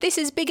This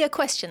is Bigger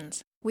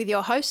Questions with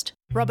your host,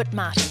 Robert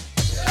Martin.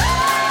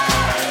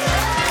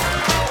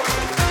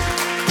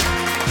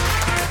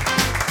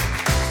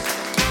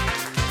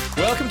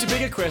 Welcome to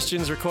Bigger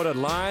Questions, recorded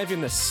live in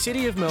the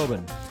city of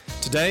Melbourne.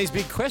 Today's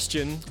big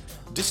question,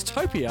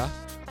 dystopia,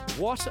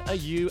 what are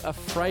you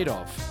afraid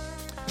of?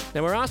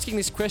 Now, we're asking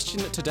this question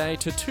today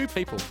to two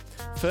people.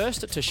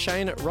 First, to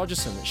Shane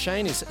Rogerson.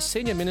 Shane is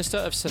Senior Minister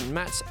of St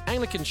Matt's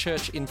Anglican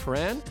Church in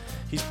Prahran.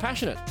 He's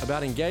passionate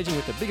about engaging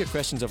with the bigger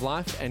questions of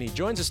life, and he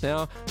joins us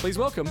now. Please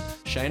welcome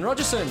Shane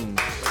Rogerson.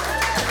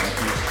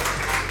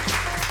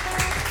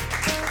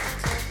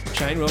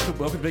 Shane, welcome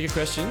to Bigger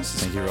Questions.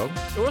 Thank you, Rob.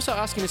 We're also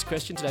asking this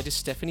question today to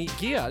Stephanie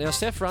Gear. Now,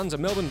 Steph runs a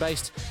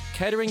Melbourne-based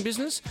catering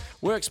business,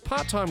 works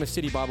part-time with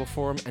City Bible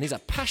Forum, and is a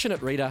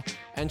passionate reader,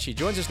 and she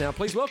joins us now.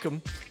 Please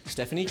welcome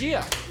Stephanie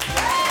Gear.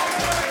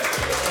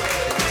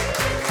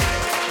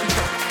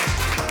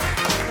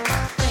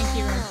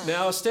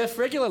 Now, Steph,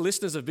 regular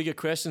listeners of Bigger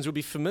Questions will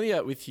be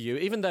familiar with you,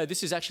 even though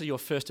this is actually your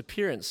first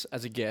appearance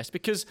as a guest,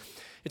 because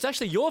it's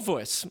actually your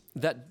voice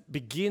that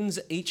begins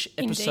each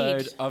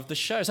episode of the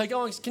show. So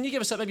go on, can you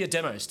give us maybe a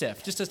demo,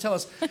 Steph, just to tell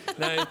us,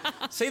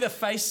 see the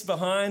face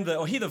behind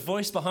or hear the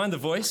voice behind the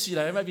voice,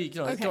 maybe.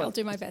 Okay, I'll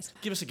do my best.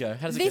 Give us a go.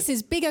 How does This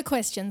is Bigger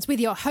Questions with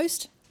your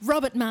host,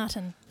 Robert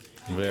Martin.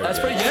 That's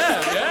pretty good.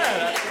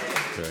 Yeah.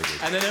 Very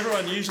good. And then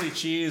everyone usually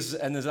cheers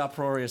and there's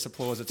uproarious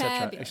applause,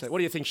 etc. Fabulous. Actually, what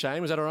do you think,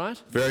 Shane? Was that all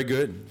right? Very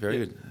good.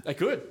 Very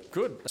good.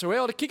 Good.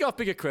 So to kick off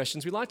Bigger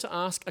Questions, we like to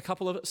ask a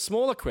couple of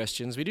smaller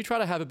questions. We do try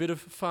to have a bit of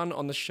fun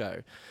on the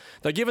show.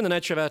 Though given the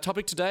nature of our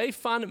topic today,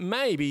 fun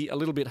may be a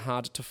little bit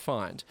hard to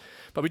find.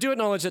 But we do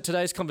acknowledge that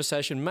today's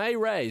conversation may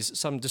raise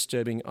some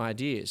disturbing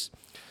ideas.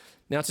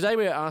 Now, today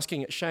we are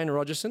asking Shane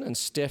Rogerson and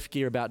Steph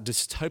Gear about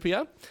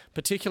dystopia,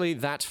 particularly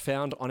that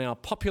found on our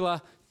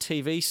popular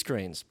TV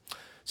screens.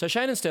 So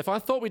Shane and Steph, I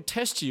thought we'd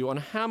test you on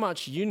how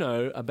much you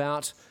know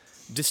about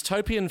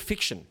dystopian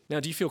fiction. Now,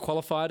 do you feel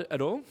qualified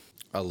at all?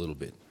 A little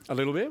bit. A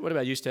little bit? What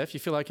about you, Steph? You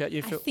feel like I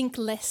think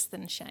less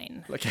than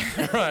Shane.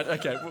 Okay, right,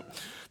 okay. Well,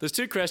 there's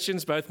two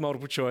questions, both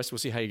multiple choice. We'll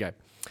see how you go.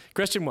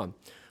 Question 1.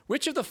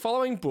 Which of the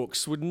following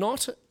books would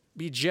not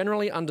be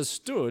generally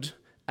understood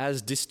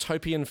as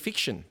dystopian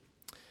fiction?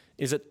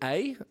 Is it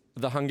A,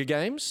 The Hunger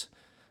Games,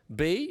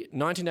 B,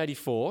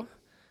 1984,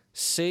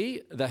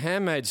 C, The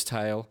Handmaid's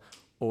Tale,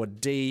 or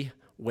D,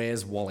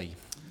 Where's Wally?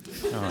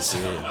 Oh,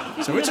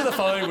 dear. So which of the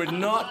following would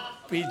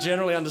not be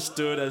generally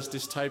understood as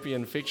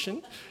dystopian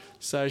fiction?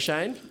 So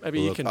Shane,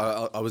 maybe you can...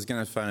 I was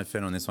going to phone a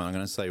friend on this one. I'm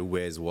going to say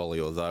Where's Wally,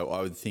 although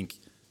I would think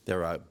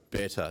there are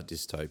better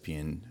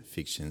dystopian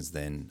fictions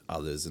than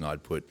others, and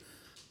I'd put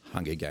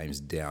Hunger Games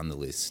down the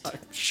list.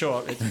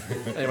 Sure.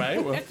 Anyway,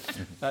 well,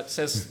 that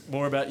says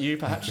more about you,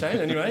 perhaps, Shane.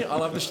 Anyway, I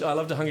love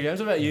the Hunger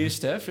Games. What about you,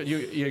 Steph?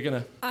 You're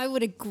going to... I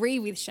would agree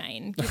with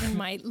Shane, given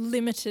my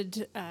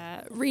limited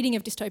reading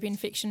of dystopian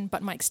fiction,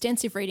 but my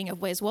extensive reading of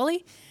Where's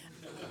Wally.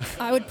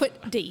 I would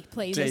put D,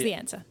 please, as the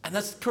answer. And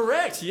that's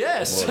correct,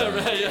 yes.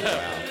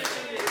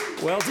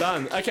 Well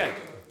done. Okay,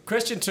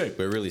 question 2.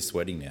 We're really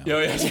sweating now.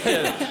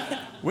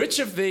 Yeah. Which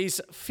of these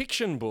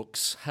fiction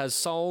books has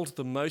sold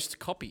the most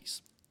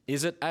copies?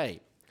 Is it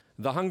A,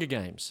 The Hunger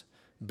Games,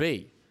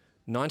 B,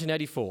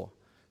 1984,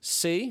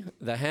 C,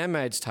 The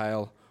Handmaid's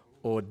Tale,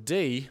 or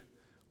D,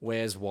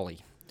 Where's Wally?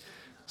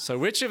 So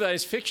which of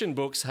those fiction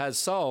books has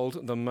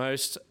sold the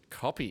most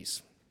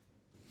copies?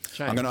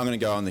 Shane. I'm going to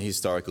go on the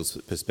historical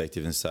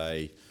perspective and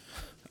say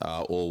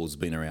Orwell's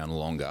been around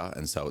longer,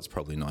 and so it's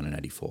probably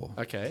 1984.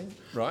 Okay,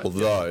 right.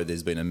 Although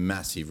there's been a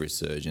massive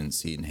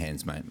resurgence in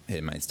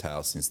Handmaid's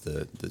Tale since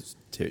the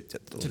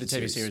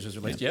TV series was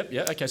released. Yep.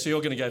 Okay, so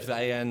you're going to go for the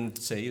A and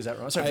C, is that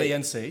right? Sorry, B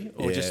and C,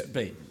 or just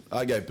B?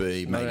 I go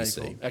B, maybe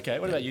C. Okay,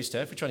 what about you,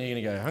 Steph? Which one are you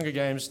going to go? Hunger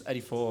Games,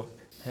 84,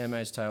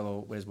 Handmaid's Tale,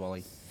 or Where's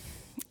Wally?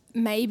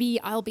 Maybe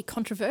I'll be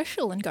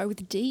controversial and go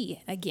with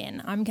D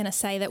again. I'm going to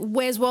say that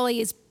Where's Wally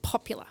is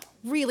popular,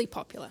 really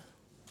popular.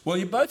 Well,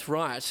 you're both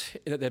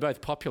right that they're both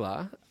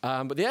popular,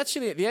 but the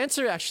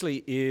answer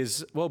actually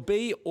is, well,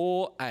 B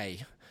or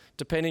A,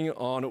 depending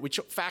on which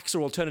facts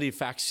or alternative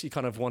facts you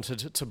kind of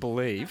wanted to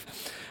believe.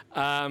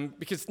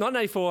 Because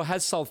 1984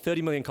 has sold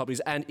 30 million copies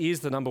and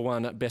is the number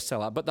one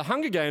bestseller, but The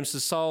Hunger Games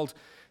has sold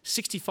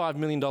 $65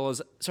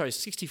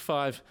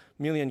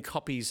 million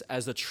copies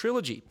as the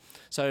trilogy.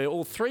 So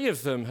all three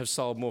of them have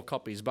sold more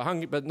copies, but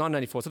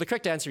 1984. So the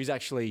correct answer is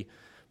actually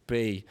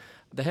B.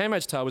 The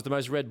Handmaid's Tale was the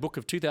most read book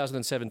of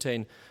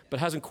 2017, but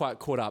hasn't quite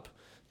caught up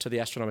to the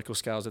astronomical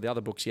scales of the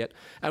other books yet.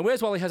 And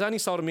Where's Wally has only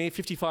sold a mere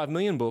 55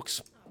 million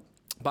books,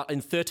 but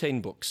in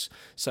 13 books.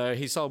 So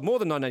he sold more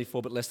than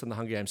 1984, but less than The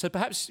Hunger Games. So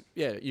perhaps,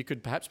 you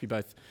could perhaps be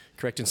both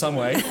correct in some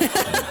way.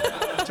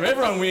 So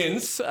everyone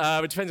wins.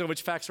 It depends on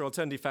which facts or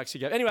alternative facts you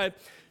get. Anyway,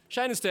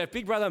 Shane and Steph,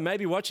 Big Brother may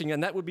be watching,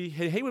 and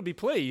he would be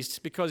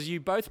pleased because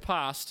you both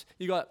passed.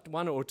 You got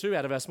 1 or 2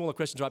 out of our smaller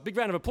questions right. Big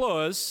round of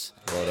applause.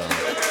 Well done.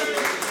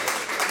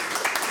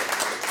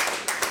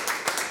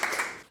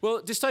 Well,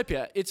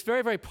 dystopia, it's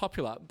very, very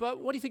popular, but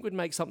what do you think would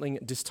make something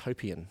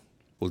dystopian?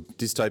 Well,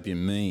 dystopia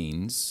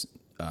means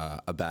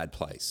a bad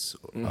place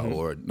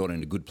or not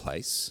in a good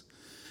place.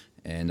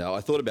 And I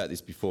thought about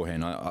this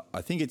beforehand.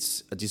 I think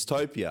it's a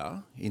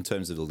dystopia in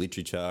terms of the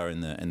literature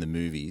and the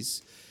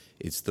movies.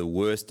 It's the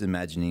worst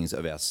imaginings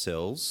of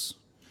ourselves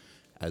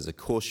as a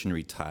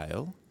cautionary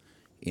tale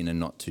in a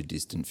not too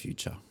distant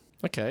future.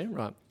 Okay,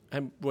 right.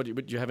 And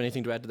would you have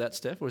anything to add to that,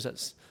 Steph, or is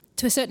that?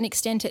 To a certain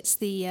extent, it's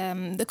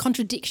the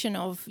contradiction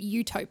of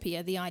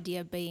utopia, the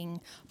idea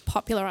being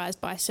popularised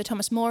by Sir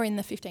Thomas More in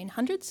the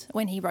 1500s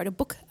when he wrote a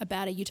book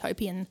about a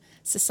utopian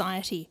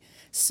society.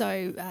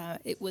 So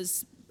it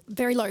was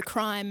very low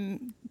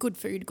crime, good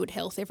food, good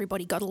health,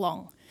 everybody got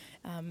along.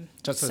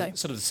 So it's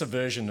sort of the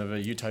subversion of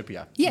a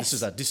utopia. Yes.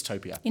 This is a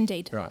dystopia.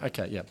 Indeed. Right,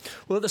 okay, yeah.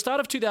 Well, at the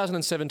start of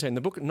 2017, the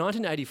book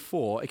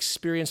 1984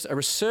 experienced a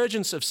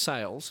resurgence of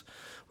sales,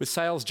 with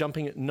sales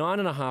jumping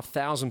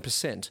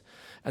 9,500%,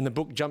 and the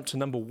book jumped to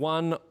number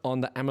 1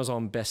 on the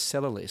Amazon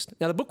bestseller list.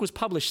 Now, the book was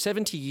published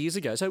 70 years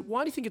ago, so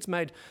why do you think it's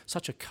made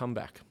such a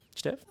comeback?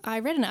 Steph? I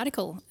read an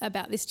article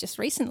about this just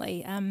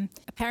recently.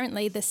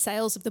 Apparently, the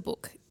sales of the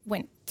book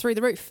went through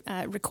the roof,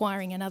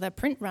 requiring another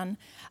print run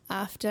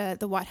after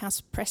the White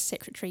House press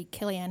secretary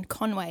Kellyanne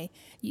Conway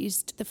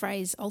used the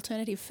phrase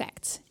alternative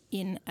facts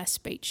in a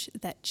speech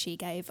that she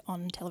gave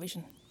on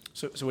television.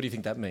 So what do you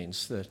think that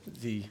means?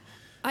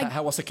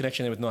 What's the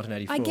connection there with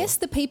 1984? I guess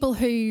the people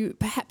who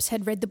perhaps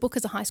had read the book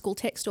as a high school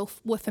text or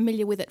were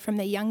familiar with it from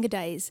their younger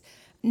days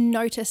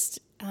noticed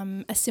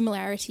a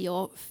similarity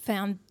or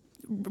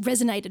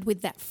resonated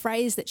with that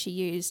phrase that she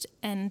used,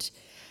 and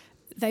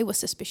they were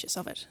suspicious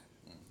of it.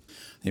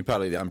 I think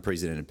partly the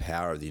unprecedented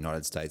power of the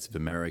United States of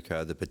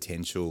America, the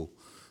potential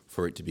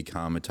for it to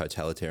become a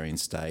totalitarian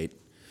state,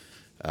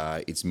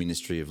 its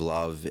ministry of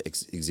love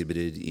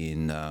exhibited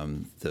in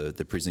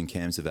the prison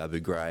camps of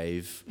Abu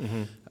Ghraib,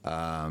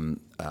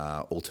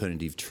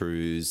 alternative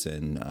truths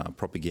and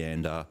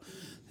propaganda.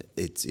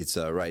 It's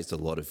raised a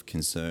lot of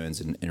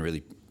concerns and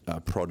really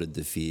prodded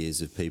the fears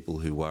of people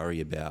who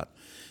worry about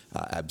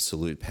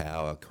absolute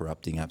power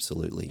corrupting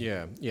absolutely.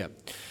 Yeah, yeah.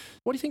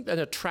 What do you think that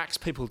attracts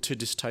people to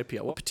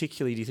dystopia? What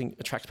particularly do you think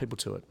attracts people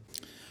to it?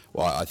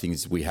 Well, I think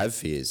we have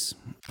fears.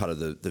 Part of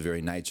the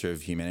very nature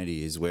of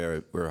humanity is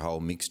we're a whole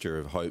mixture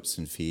of hopes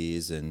and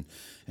fears and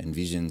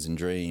visions and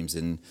dreams,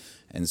 and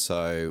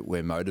so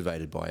we're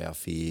motivated by our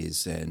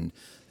fears, and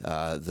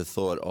the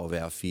thought of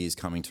our fears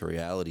coming to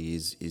reality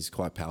is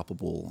quite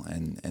palpable,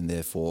 and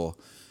therefore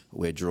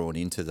we're drawn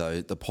into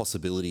the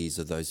possibilities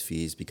of those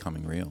fears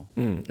becoming real.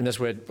 And that's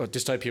where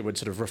dystopia would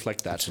sort of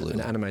reflect that. Absolutely.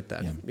 And animate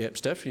that. Yeah. Yep,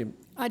 Steph?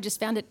 I just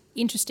found it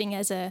interesting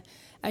as a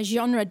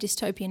genre.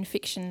 Dystopian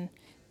fiction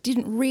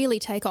didn't really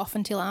take off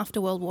until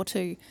after World War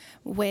II,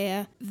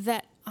 where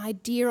that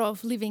idea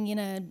of living in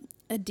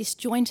a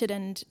disjointed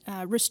and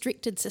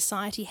restricted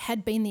society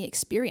had been the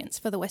experience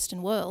for the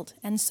Western world,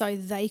 and so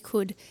they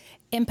could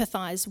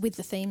empathise with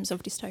the themes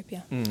of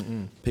dystopia.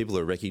 People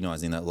are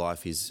recognising that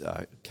life is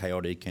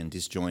chaotic and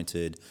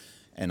disjointed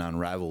and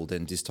unravelled,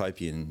 and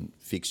dystopian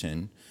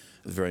fiction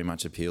very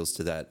much appeals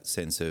to that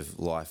sense of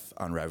life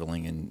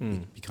unravelling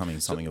and becoming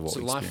something of what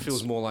we experience. So life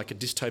feels more like a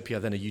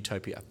dystopia than a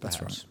utopia, perhaps.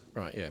 That's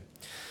right. Right, yeah.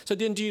 So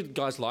then do you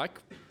guys like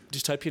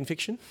dystopian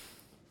fiction?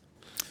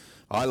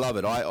 I love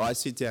it. I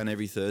sit down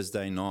every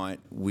Thursday night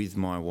with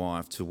my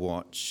wife to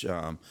watch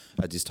a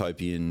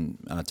dystopian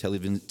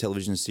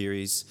television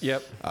series.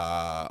 Yep.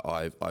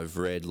 I've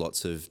read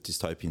lots of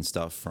dystopian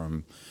stuff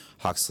from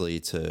Huxley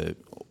to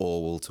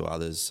Orwell to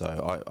others.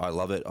 So I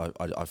love it.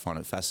 I find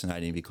it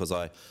fascinating because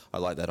I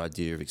like that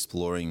idea of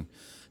exploring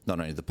not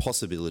only the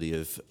possibility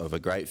of a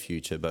great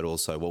future, but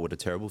also what would a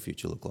terrible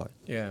future look like.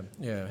 Yeah,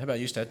 yeah. How about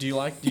you, Steph? Do you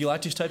like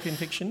dystopian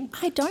fiction?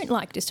 I don't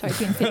like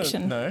dystopian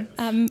fiction. No?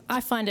 I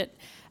find it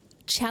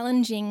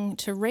challenging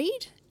to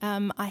read.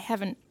 I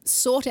haven't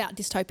sought out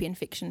dystopian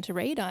fiction to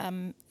read.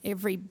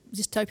 Every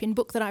dystopian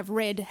book that I've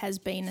read has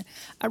been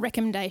a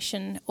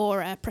recommendation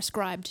or a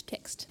prescribed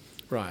text.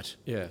 Right,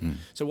 yeah.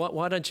 So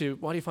why do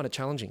you find it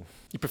challenging?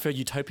 You prefer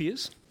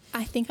utopias?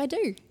 I think I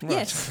do, Right.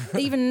 yes.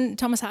 Even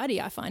Thomas Hardy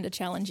I find a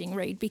challenging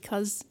read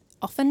because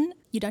often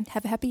you don't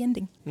have a happy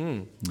ending.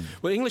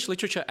 Well, English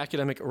literature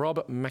academic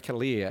Rob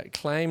McAleer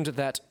claimed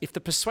that if the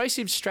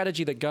persuasive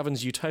strategy that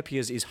governs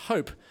utopias is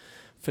hope,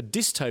 for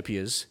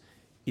dystopias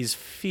is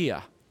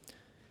fear.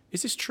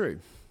 Is this true?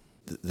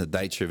 The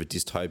nature of a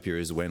dystopia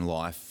is when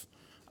life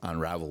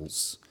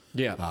unravels.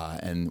 Yeah.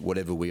 And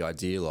whatever we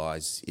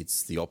idealise,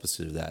 it's the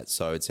opposite of that.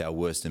 So it's our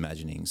worst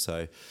imagining.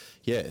 So,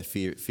 yeah,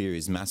 fear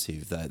is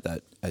massive.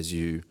 That as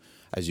you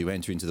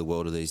enter into the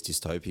world of these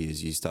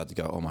dystopias, you start to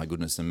go, oh my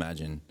goodness,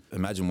 imagine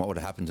what would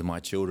happen to my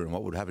children,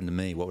 what would happen to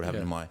me, what would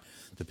happen to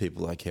the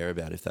people I care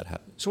about if that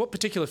happened. So what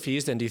particular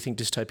fears then do you think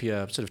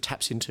dystopia sort of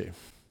taps into?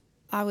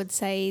 I would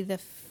say the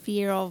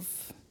fear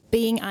of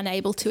being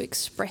unable to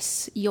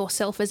express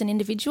yourself as an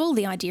individual,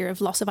 the idea of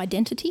loss of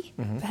identity,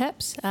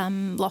 perhaps,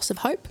 loss of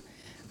hope.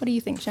 What do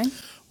you think, Shane?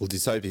 Well,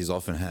 dystopias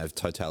often have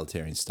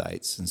totalitarian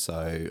states, and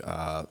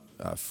so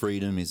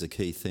freedom is a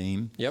key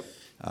theme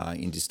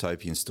in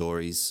dystopian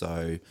stories.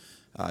 So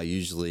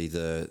usually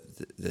the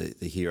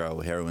hero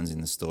or heroines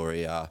in the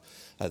story are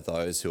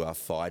those who are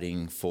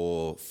fighting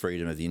for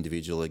freedom of the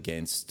individual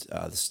against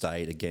the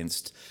state,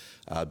 against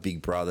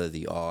Big Brother,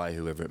 the I,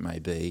 whoever it may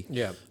be.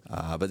 Yeah.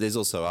 But there's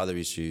also other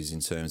issues in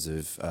terms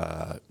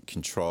of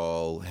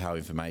control, how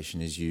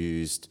information is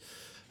used,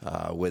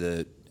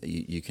 whether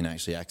you can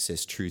actually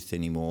access truth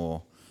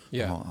anymore.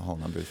 Yeah. A whole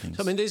number of things.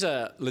 So, I mean, these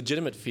are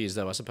legitimate fears,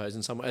 though, I suppose,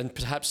 in some, and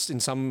perhaps in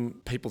some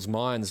people's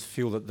minds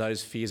feel that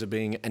those fears are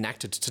being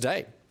enacted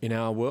today in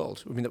our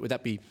world. I mean, would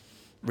that be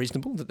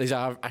reasonable, that these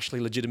are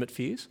actually legitimate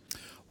fears?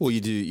 Well,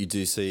 you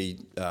do see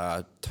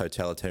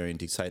totalitarian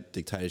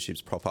dictatorships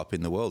prop up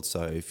in the world.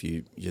 So if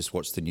you just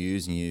watch the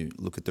news and you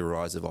look at the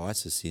rise of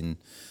ISIS in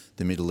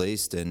the Middle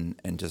East and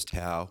just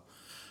how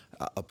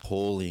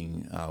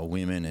appalling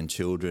women and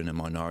children and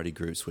minority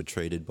groups were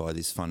treated by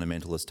this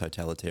fundamentalist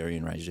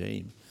totalitarian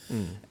regime.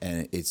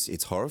 And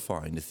it's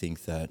horrifying to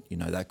think that,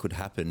 that could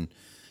happen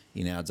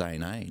in our day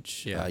and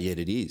age, yet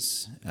it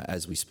is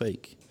as we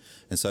speak.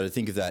 And so to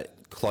think of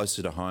that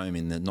closer to home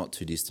in the not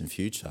too distant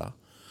future,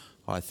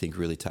 I think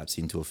really taps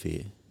into a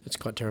fear. It's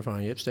quite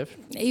terrifying, yep, Steph.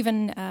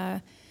 Even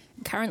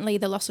currently,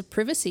 the loss of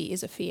privacy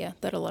is a fear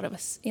that a lot of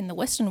us in the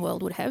Western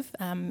world would have.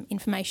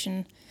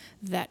 Information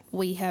that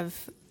we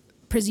have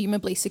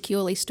presumably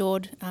securely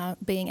stored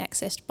being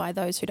accessed by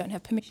those who don't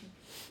have permission.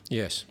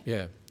 Yes,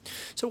 yeah.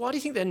 So why do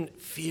you think then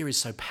fear is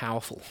so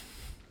powerful?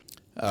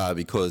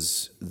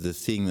 Because the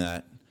thing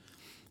that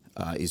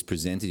is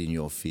presented in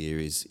your fear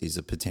is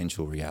a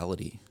potential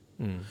reality.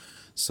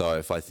 So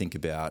if I think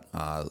about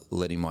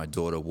letting my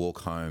daughter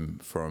walk home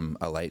from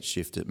a late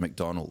shift at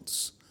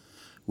McDonald's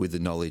with the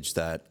knowledge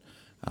that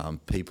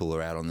people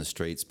are out on the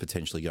streets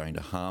potentially going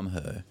to harm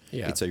her,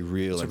 it's a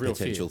real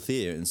potential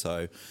fear. And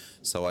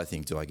so I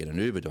think, do I get an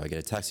Uber? Do I get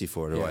a taxi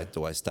for her?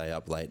 Do I stay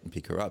up late and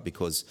pick her up?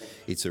 Because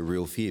it's a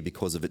real fear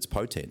because of its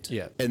potent.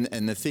 Yeah.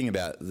 And the thing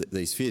about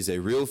these fears,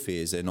 they're real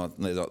fears. They're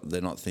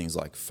not things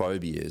like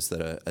phobias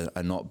that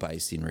are not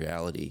based in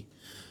reality.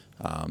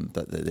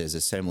 But there's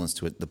a semblance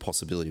to it, the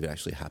possibility of it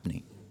actually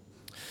happening.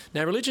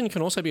 Now, religion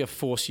can also be a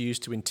force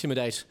used to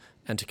intimidate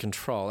and to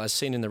control, as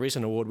seen in the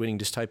recent award-winning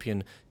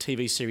dystopian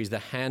TV series The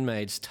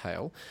Handmaid's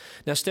Tale.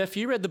 Now, Steph,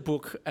 you read the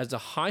book as a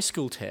high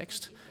school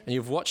text and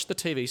you've watched the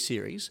TV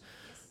series.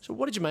 So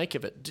what did you make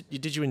of it?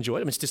 Did you enjoy it?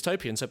 I mean, it's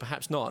dystopian, so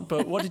perhaps not,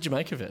 but what did you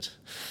make of it?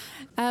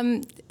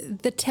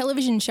 The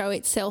television show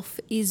itself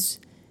is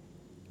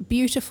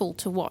beautiful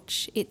to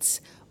watch. It's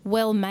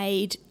well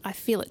made. I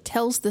feel it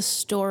tells the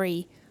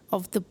story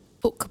of the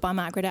book by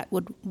Margaret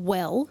Atwood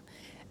well.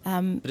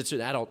 But it's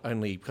an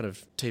adult-only kind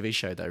of TV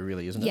show, though,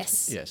 really, isn't it?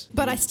 Yes.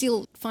 But I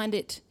still find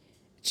it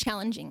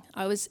challenging.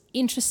 I was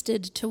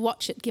interested to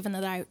watch it, given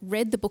that I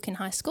read the book in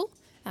high school.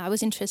 I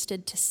was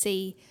interested to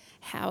see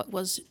how it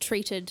was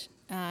treated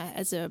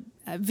as a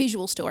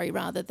visual story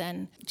rather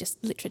than just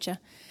literature.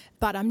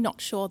 But I'm not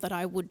sure that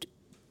I would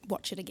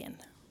watch it again.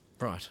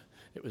 Right.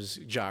 It was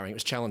jarring. It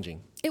was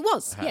challenging. It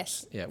was,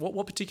 perhaps. yes. Yeah.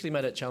 What particularly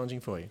made it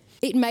challenging for you?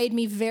 It made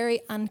me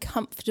very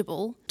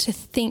uncomfortable to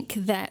think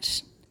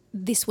that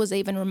this was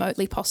even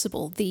remotely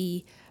possible.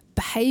 The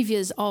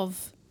behaviours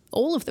of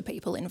all of the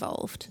people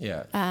involved,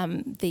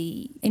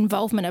 the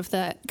involvement of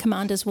the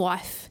commander's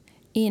wife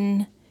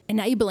in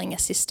enabling a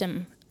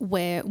system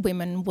where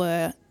women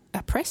were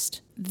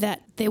oppressed,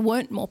 that there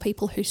weren't more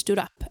people who stood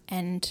up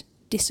and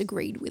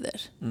disagreed with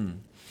it.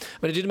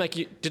 But did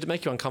it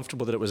make you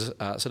uncomfortable that it was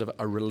sort of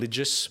a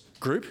religious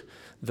group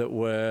that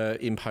were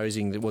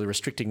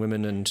restricting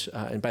women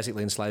and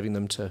basically enslaving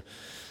them to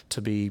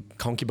be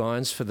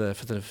concubines for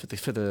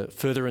the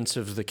furtherance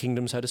of the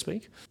kingdom, so to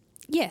speak?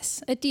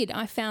 Yes, it did.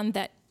 I found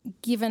that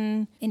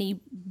given any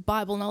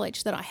Bible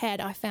knowledge that I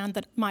had, I found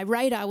that my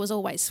radar was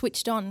always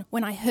switched on.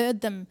 When I heard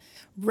them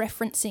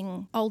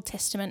referencing Old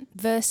Testament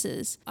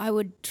verses, I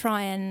would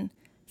try and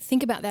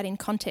think about that in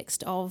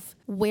context of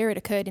where it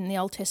occurred in the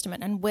Old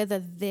Testament and whether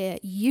their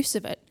use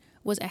of it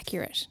was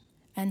accurate.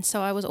 And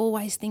so I was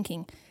always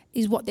thinking,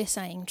 is what they're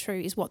saying true?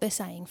 Is what they're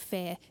saying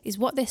fair? Is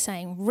what they're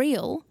saying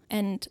real?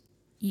 And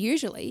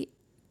usually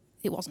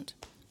it wasn't.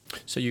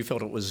 So you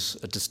felt it was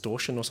a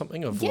distortion or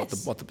something of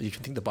what you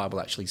think the Bible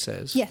actually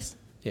says? Yes.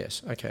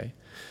 Yes, okay.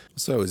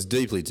 So it was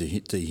deeply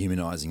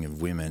dehumanising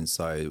of women.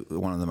 So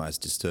one of the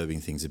most disturbing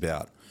things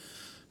about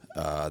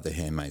The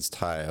Handmaid's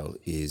Tale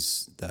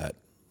is that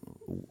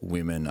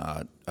women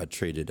are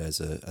treated as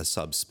a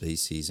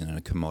subspecies and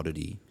a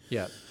commodity,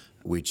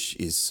 which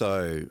is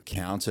so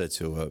counter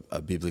to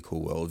a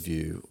biblical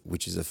worldview,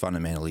 which is a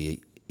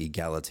fundamentally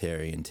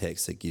egalitarian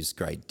text that gives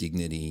great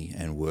dignity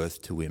and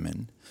worth to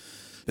women.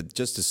 But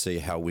just to see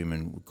how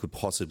women could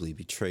possibly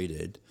be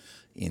treated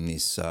in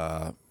this,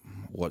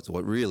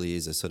 what really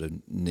is a sort of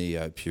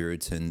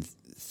neo-Puritan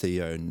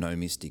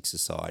theonomistic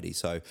society.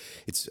 So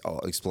I'll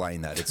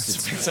explain that.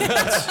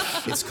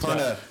 It's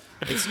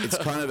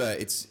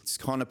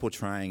kind of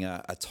portraying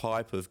a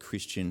type of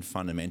Christian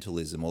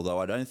fundamentalism, although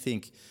I don't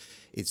think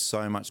it's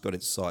so much got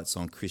its sights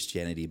on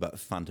Christianity, but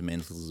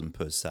fundamentalism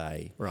per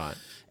se. Right.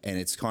 And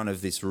it's kind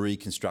of this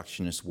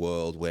reconstructionist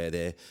world where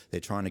they're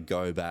trying to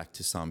go back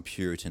to some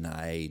Puritan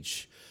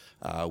age,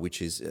 which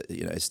is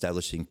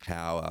establishing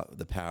power,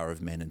 the power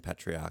of men and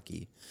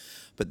patriarchy.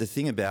 But the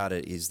thing about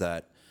it is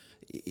that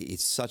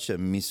it's such a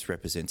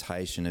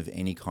misrepresentation of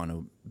any kind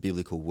of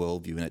biblical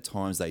worldview, and at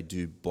times they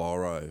do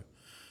borrow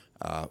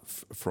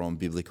from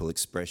biblical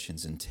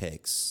expressions and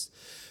texts,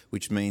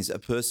 which means a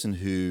person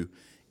who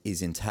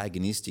is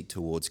antagonistic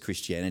towards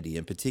Christianity,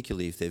 and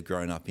particularly if they've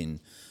grown up in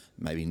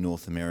maybe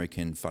North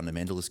American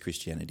fundamentalist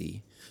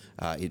Christianity,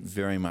 it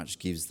very much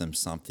gives them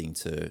something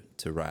to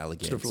rail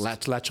against.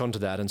 Sort of latch onto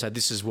that and say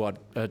this is what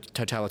a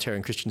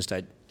totalitarian Christian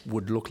state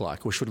would look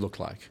like or should look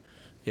like.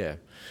 Yeah.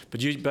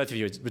 But both of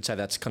you would say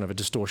that's kind of a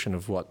distortion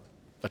of what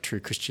a true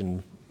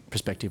Christian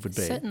perspective would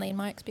be. Certainly, in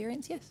my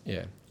experience, yes.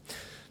 Yeah.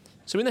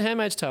 So in The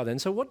Handmaid's Tale then,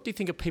 so what do you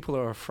think people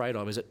are afraid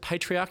of? Is it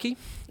patriarchy,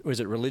 or is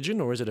it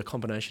religion, or is it a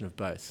combination of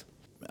both?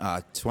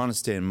 To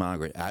understand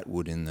Margaret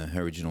Atwood in the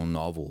original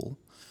novel,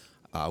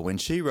 when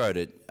she wrote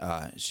it,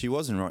 she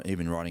wasn't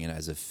even writing it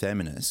as a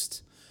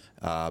feminist,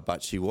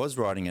 but she was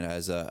writing it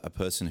as a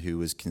person who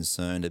was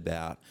concerned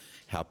about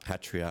how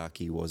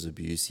patriarchy was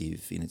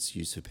abusive in its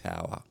use of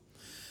power.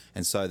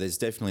 And so there's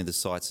definitely the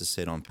sights are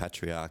set on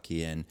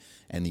patriarchy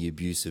and the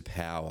abuse of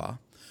power.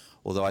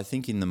 Although I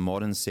think in the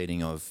modern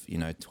setting of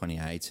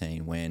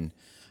 2018, when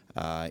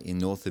in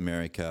North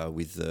America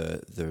with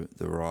the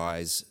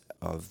rise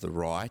of the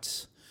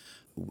right,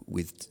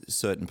 with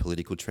certain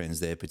political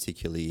trends there,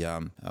 particularly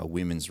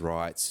women's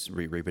rights,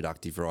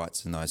 reproductive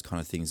rights and those kind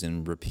of things,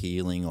 and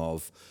repealing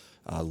of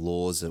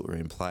laws that were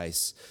in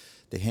place,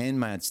 The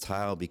Handmaid's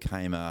Tale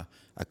became a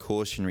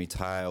cautionary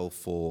tale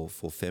for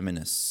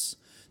feminists,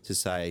 to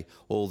say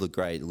all the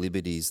great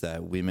liberties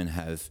that women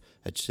have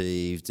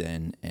achieved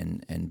and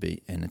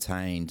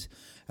attained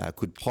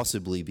could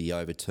possibly be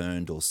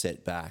overturned or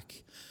set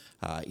back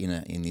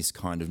in this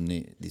kind of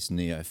this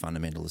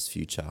neo-fundamentalist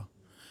future.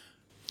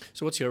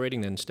 So what's your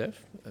reading then,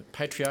 Steph?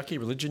 Patriarchy,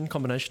 religion,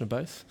 combination of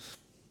both?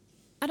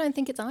 I don't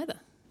think it's either.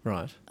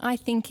 Right. I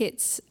think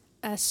it's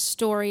a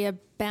story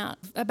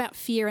about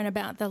fear and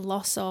about the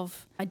loss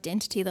of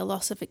identity, the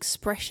loss of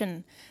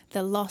expression,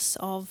 the loss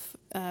of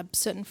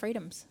certain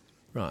freedoms.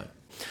 Right.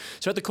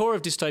 So at the core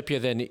of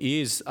dystopia then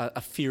is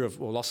a fear of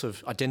loss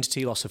of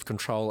identity, loss of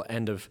control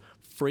and of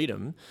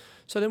freedom.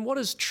 So then what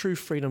does true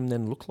freedom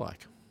then look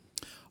like?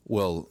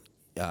 Well,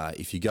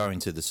 if you go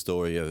into the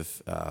story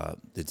of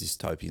the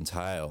dystopian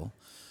tale,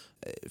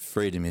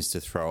 freedom is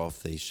to throw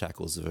off these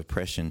shackles of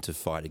oppression, to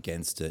fight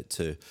against it,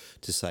 to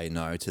say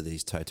no to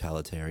these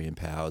totalitarian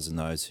powers and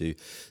those who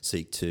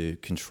seek to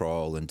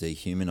control and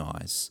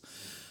dehumanise.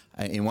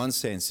 In one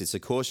sense, it's a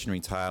cautionary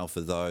tale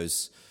for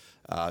those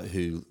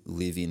who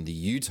live in the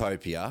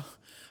utopia,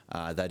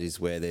 that is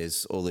where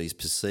there's all these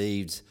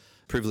perceived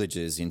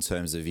privileges in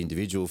terms of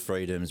individual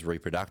freedoms,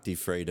 reproductive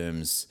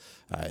freedoms,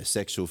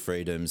 sexual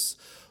freedoms,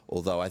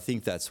 although I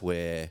think that's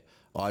where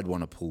I'd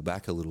want to pull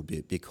back a little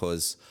bit,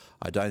 because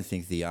I don't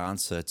think the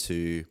answer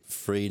to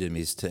freedom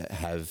is to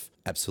have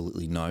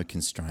absolutely no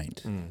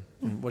constraint.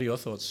 What are your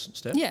thoughts,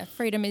 Steph? Yeah,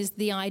 freedom is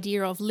the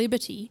idea of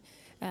liberty,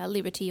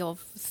 liberty of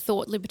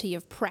thought, liberty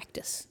of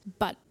practice.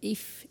 But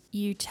if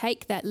you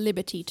take that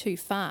liberty too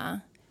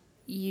far,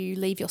 you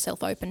leave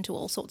yourself open to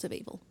all sorts of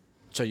evil.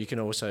 So you can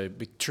also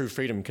true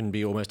freedom can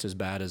be almost as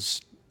bad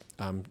as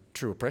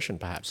true oppression,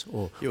 perhaps,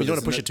 or you don't want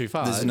to push it too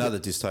far. There's another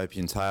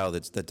dystopian tale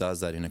that does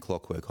that in A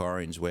Clockwork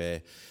Orange,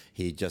 where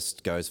he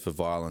just goes for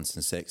violence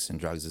and sex and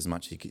drugs as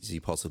much as he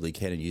possibly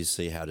can, and you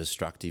see how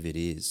destructive it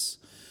is.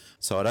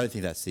 So I don't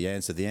think that's the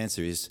answer. The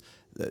answer is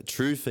that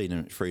true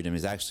freedom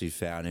is actually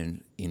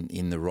found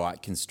in the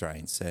right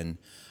constraints. And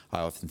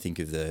I often think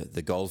of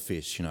the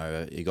goldfish.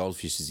 A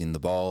goldfish is in the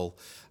bowl.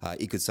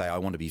 It could say, I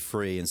want to be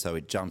free, and so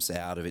it jumps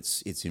out of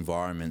its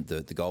environment,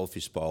 the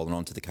goldfish bowl, and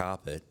onto the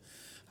carpet.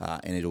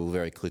 And it will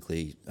very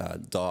quickly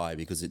die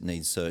because it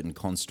needs certain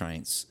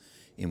constraints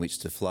in which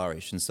to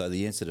flourish. And so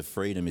the answer to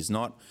freedom is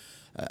not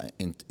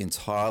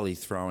entirely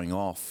throwing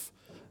off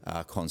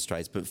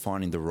constraints, but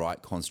finding the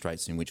right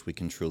constraints in which we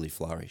can truly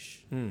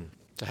flourish.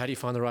 So how do you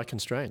find the right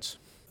constraints?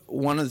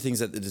 One of the things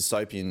that the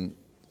dystopian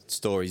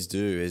stories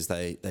do is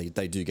they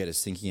do get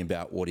us thinking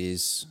about what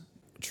is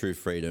true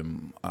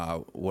freedom,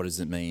 what does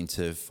it mean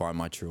to find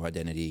my true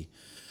identity,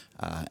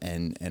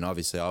 and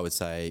obviously I would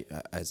say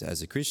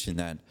as a Christian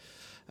that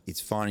it's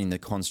finding the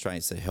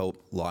constraints that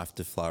help life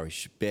to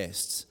flourish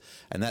best.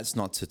 And that's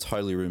not to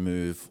totally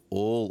remove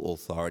all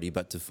authority,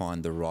 but to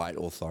find the right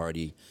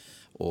authority,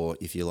 or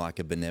if you like,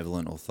 a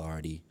benevolent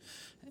authority.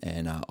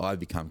 And I've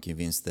become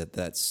convinced that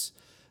that's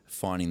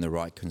finding the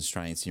right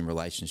constraints in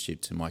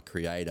relationship to my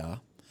Creator,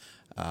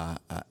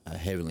 a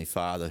Heavenly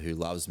Father who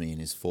loves me and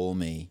is for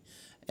me,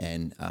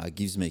 and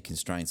gives me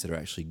constraints that are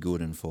actually good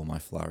and for my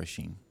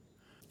flourishing.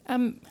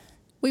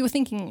 We were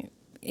thinking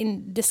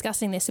in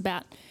discussing this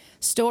about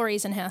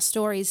stories and how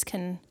stories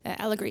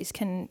allegories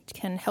can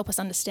help us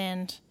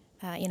understand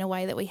in a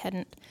way that we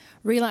hadn't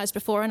realised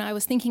before. And I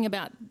was thinking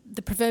about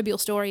the proverbial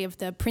story of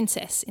the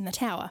princess in the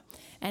tower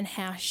and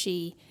how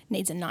she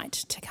needs a knight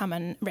to come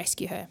and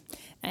rescue her.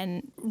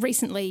 And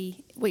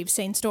recently we've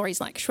seen stories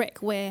like Shrek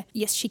where,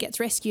 yes, she gets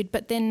rescued,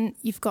 but then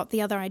you've got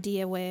the other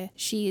idea where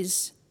she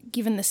is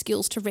given the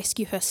skills to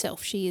rescue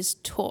herself. She is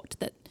taught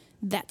that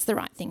that's the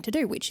right thing to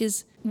do, which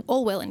is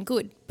all well and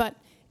good. But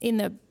in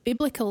the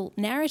biblical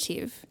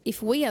narrative,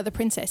 if we are the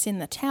princess in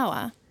the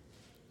tower,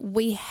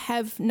 we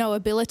have no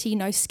ability,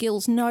 no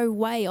skills, no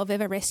way of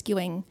ever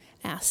rescuing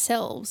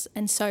ourselves.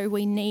 And so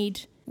we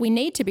need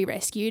to be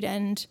rescued,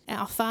 and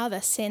our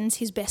Father sends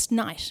his best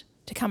knight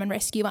to come and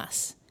rescue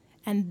us.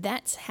 And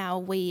that's how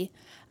we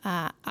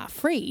are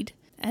freed.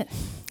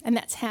 And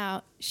that's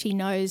how she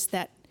knows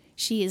that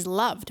she is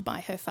loved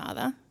by her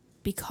Father,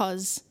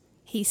 because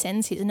he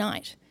sends his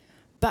knight.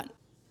 But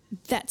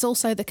that's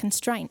also the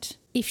constraint.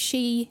 If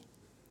she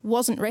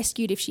wasn't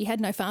rescued, if she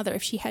had no father,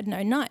 if she had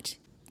no knight,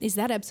 is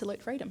that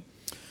absolute freedom?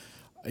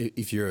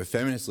 If you're a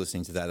feminist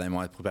listening to that, they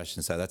might pull back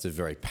and say that's a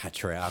very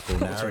patriarchal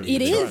narrative.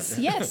 It is,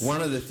 yes.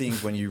 One of the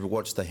things when you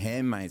watch The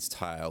Handmaid's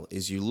Tale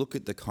is you look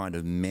at the kind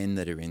of men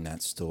that are in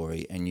that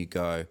story and you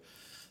go,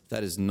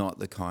 that is not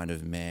the kind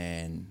of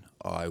man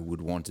I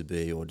would want to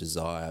be or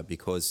desire,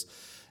 because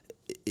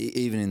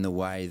even in the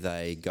way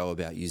they go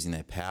about using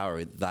their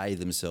power, they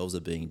themselves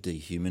are being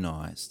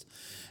dehumanised.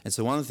 And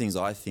so one of the things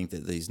I think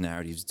that these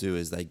narratives do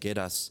is they get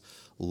us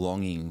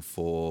longing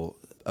for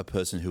a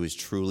person who is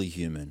truly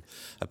human,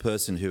 a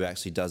person who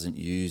actually doesn't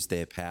use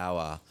their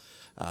power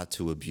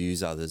to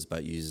abuse others,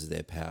 but uses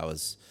their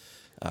powers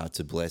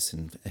to bless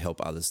and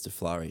help others to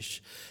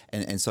flourish.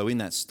 And so in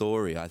that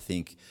story, I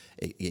think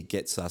it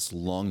gets us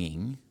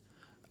longing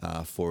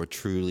for a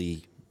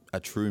true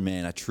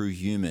man, a true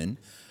human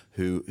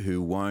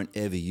who won't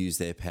ever use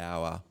their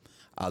power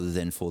other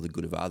than for the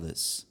good of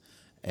others.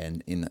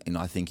 And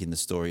I think in the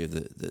story of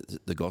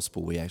the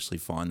gospel, we actually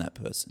find that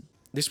person.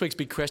 This week's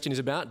big question is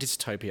about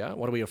dystopia.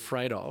 What are we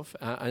afraid of?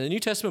 And the New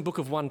Testament book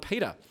of 1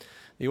 Peter,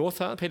 the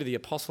author, Peter the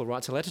Apostle,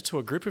 writes a letter to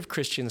a group of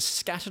Christians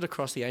scattered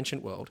across the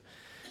ancient world.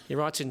 He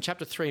writes in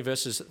chapter 3,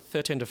 verses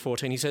 13 to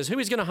 14, he says, "Who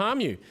is going to harm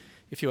you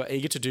if you are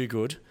eager to do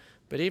good?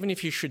 But even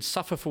if you should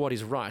suffer for what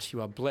is right, you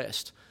are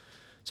blessed."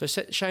 So,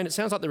 Shane, it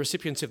sounds like the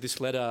recipients of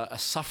this letter are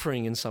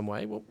suffering in some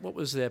way. What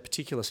was their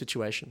particular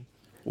situation?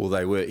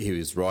 Well, he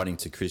was writing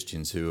to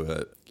Christians who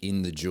were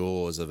in the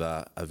jaws of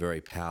a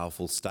very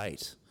powerful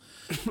state.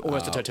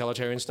 Almost a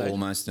totalitarian state.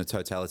 Almost in a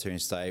totalitarian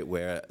state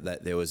where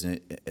there was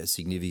a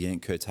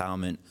significant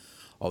curtailment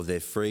of their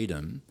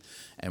freedom.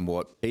 And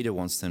what Peter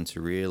wants them to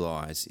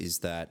realise is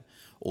that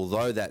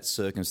although that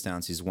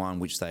circumstance is one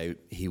which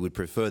he would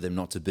prefer them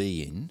not to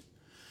be in,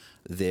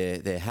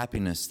 their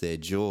happiness, their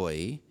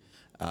joy,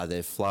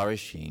 their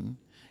flourishing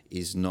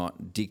is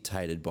not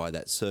dictated by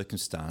that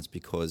circumstance,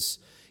 because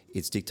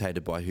it's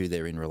dictated by who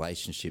they're in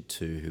relationship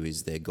to, who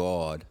is their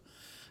God.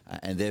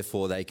 And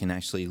therefore they can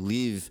actually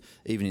live,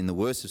 even in the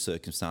worst of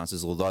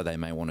circumstances, although they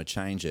may want to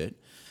change it,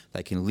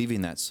 they can live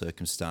in that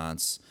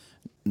circumstance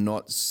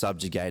not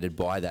subjugated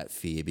by that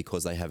fear,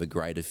 because they have a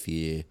greater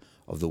fear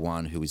of the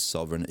one who is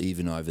sovereign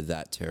even over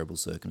that terrible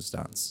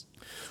circumstance.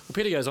 Well,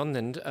 Peter goes on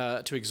then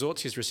to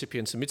exhort his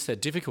recipients amidst their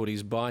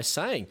difficulties by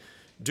saying,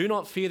 "Do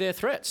not fear their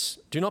threats,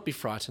 do not be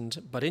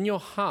frightened, but in your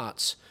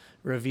hearts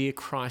revere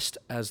Christ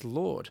as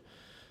Lord."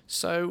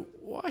 So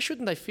why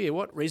shouldn't they fear?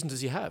 What reason does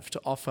he have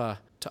to offer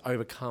to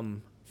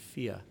overcome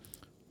fear?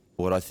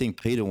 What I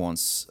think Peter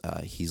wants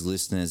his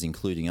listeners,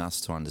 including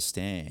us, to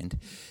understand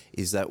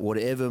is that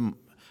whatever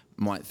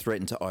might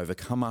threaten to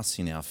overcome us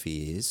in our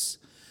fears,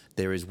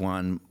 there is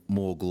one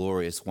more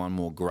glorious, one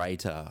more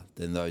greater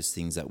than those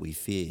things that we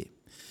fear.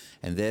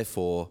 And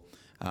therefore,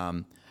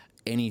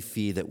 any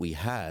fear that we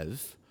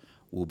have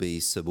will be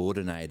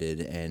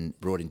subordinated and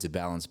brought into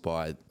balance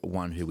by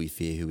one who we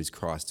fear, who is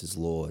Christ as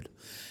Lord.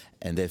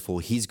 And therefore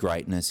his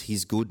greatness,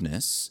 his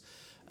goodness,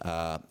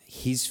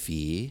 his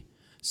fear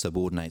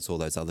subordinates all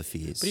those other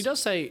fears. But he does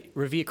say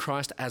revere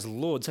Christ as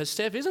Lord. So,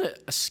 Steph, isn't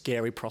it a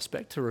scary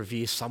prospect to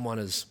revere someone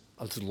as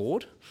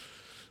Lord?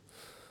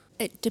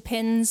 It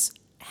depends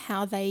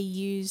how they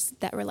use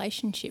that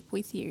relationship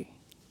with you.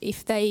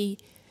 If they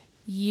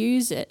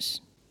use it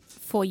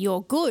for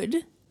your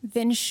good,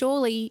 then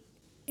surely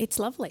it's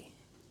lovely.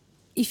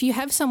 If you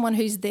have someone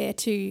who's there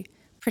to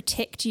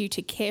protect you,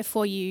 to care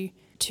for you,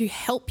 to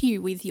help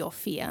you with your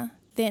fear,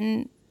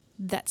 then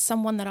that's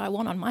someone that I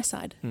want on my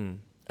side. And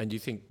do you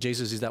think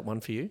Jesus is that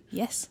one for you?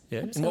 Yes,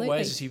 Yeah. absolutely. In what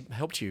ways has he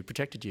helped you,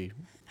 protected you?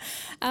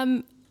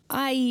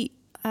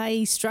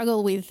 I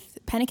struggle with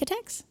panic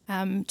attacks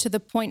to the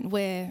point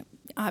where,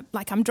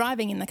 I'm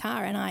driving in the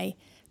car and I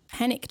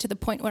panic to the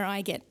point where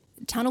I get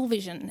tunnel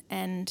vision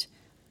and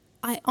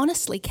I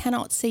honestly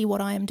cannot see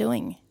what I am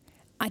doing.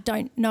 I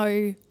don't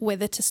know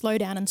whether to slow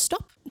down and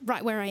stop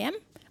right where I am.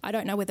 I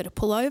don't know whether to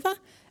pull over.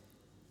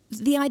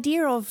 The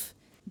idea of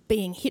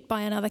being hit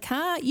by another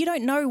car, you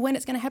don't know when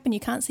it's going to happen. You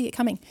can't see it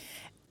coming.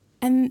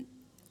 And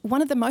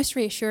one of the most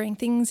reassuring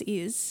things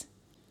is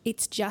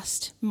it's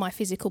just my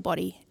physical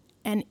body.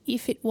 And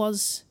if it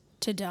was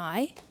to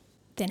die,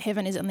 then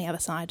heaven is on the other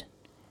side.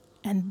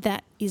 And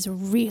that is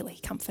really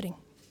comforting.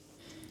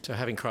 So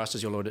having Christ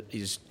as your Lord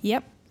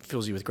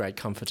fills you with great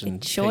comfort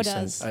and It sure peace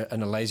does.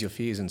 and allays your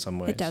fears in some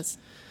ways. It does.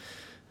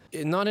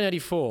 In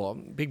 1984,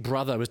 Big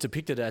Brother was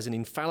depicted as an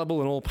infallible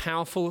and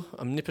all-powerful,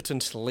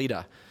 omnipotent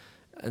leader.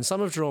 And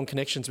some have drawn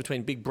connections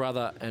between Big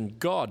Brother and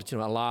God,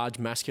 a large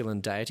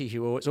masculine deity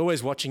who is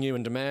always watching you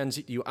and demands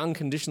that you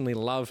unconditionally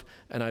love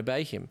and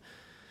obey him.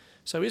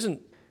 So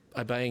isn't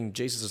obeying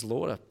Jesus as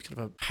Lord a kind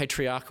of a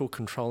patriarchal,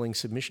 controlling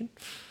submission?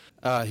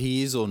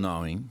 He is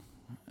all-knowing,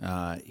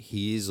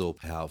 he is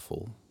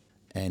all-powerful,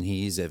 and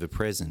he is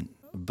ever-present.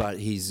 But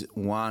he's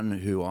one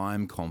who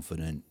I'm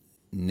confident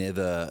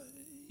never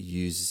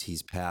uses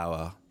his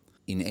power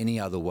in any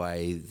other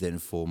way than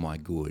for my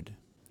good.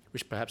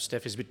 Which perhaps,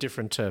 Steph, is a bit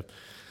different to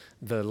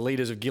the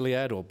leaders of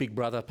Gilead or Big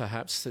Brother,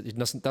 perhaps, that it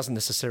doesn't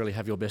necessarily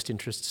have your best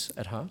interests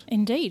at heart.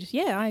 Indeed,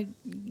 yeah. I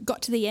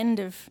got to the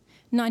end of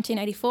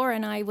 1984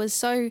 and I was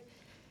so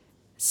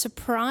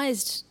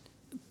surprised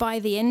by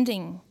the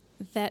ending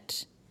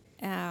that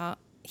our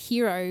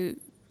hero,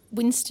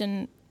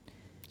 Winston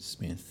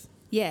Smith.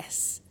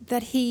 Yes,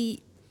 that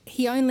he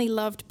only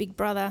loved Big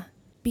Brother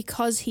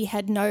because he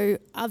had no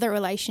other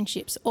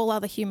relationships. All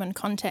other human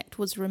contact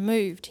was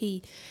removed.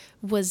 He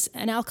was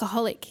an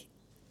alcoholic.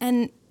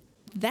 And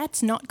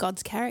that's not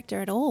God's character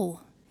at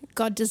all.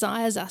 God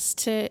desires us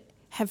to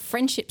have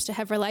friendships, to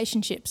have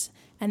relationships,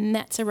 and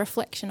that's a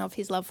reflection of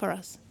his love for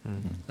us.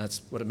 Mm-hmm.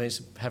 That's what it means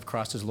to have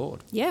Christ as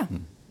Lord. Yeah.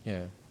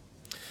 Yeah.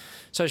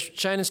 So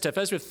Shane and Steph,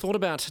 as we've thought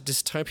about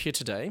dystopia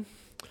today,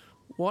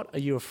 what are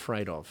you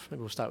afraid of? Maybe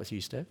we'll start with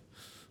you, Steph.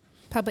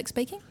 Public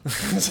speaking?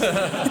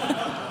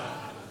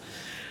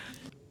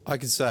 I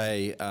could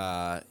say,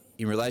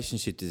 in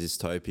relationship to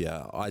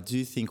dystopia, I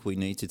do think we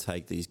need to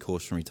take these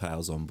cautionary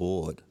tales on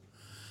board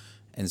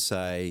and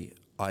say,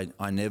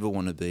 I never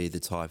want to be the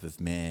type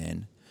of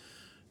man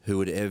who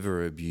would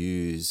ever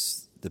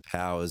abuse the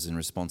powers and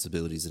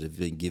responsibilities that have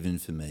been given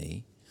for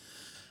me,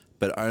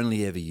 but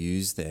only ever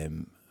use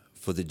them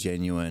for the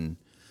genuine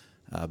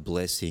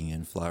blessing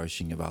and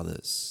flourishing of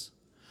others.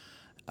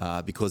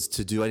 Because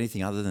to do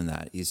anything other than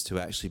that is to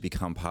actually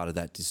become part of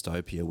that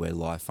dystopia where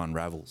life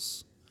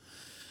unravels.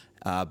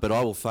 But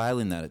I will fail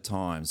in that at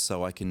times,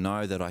 so I can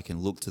know that I can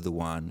look to the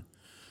one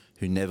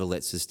who never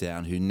lets us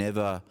down, who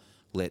never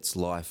lets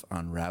life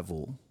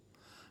unravel,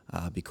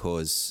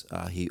 because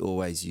he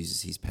always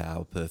uses his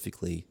power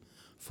perfectly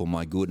for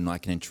my good, and I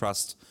can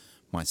entrust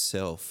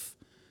myself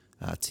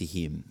to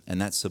him,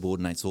 and that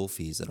subordinates all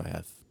fears that I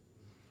have.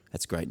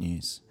 That's great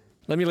news.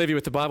 Let me leave you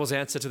with the Bible's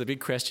answer to the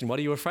big question, what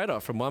are you afraid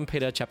of? From 1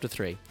 Peter chapter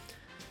 3.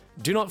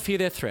 Do not fear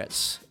their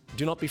threats,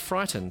 do not be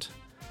frightened,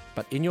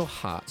 but in your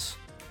hearts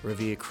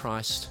revere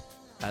Christ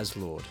as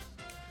Lord.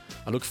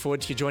 I look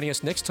forward to you joining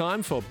us next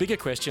time for bigger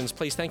questions.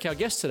 Please thank our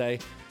guests today,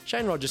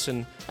 Shane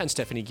Rogerson and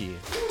Stephanie Gear.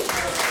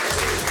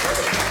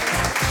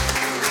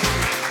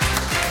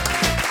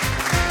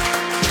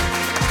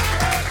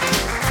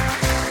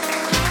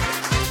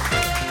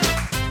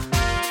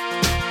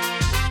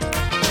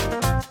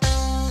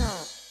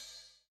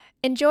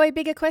 Enjoy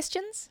bigger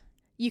questions?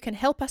 You can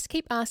help us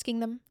keep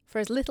asking them for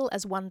as little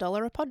as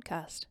 $1 a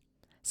podcast.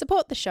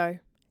 Support the show.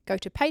 Go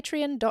to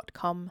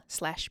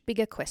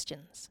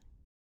patreon.com/biggerquestions.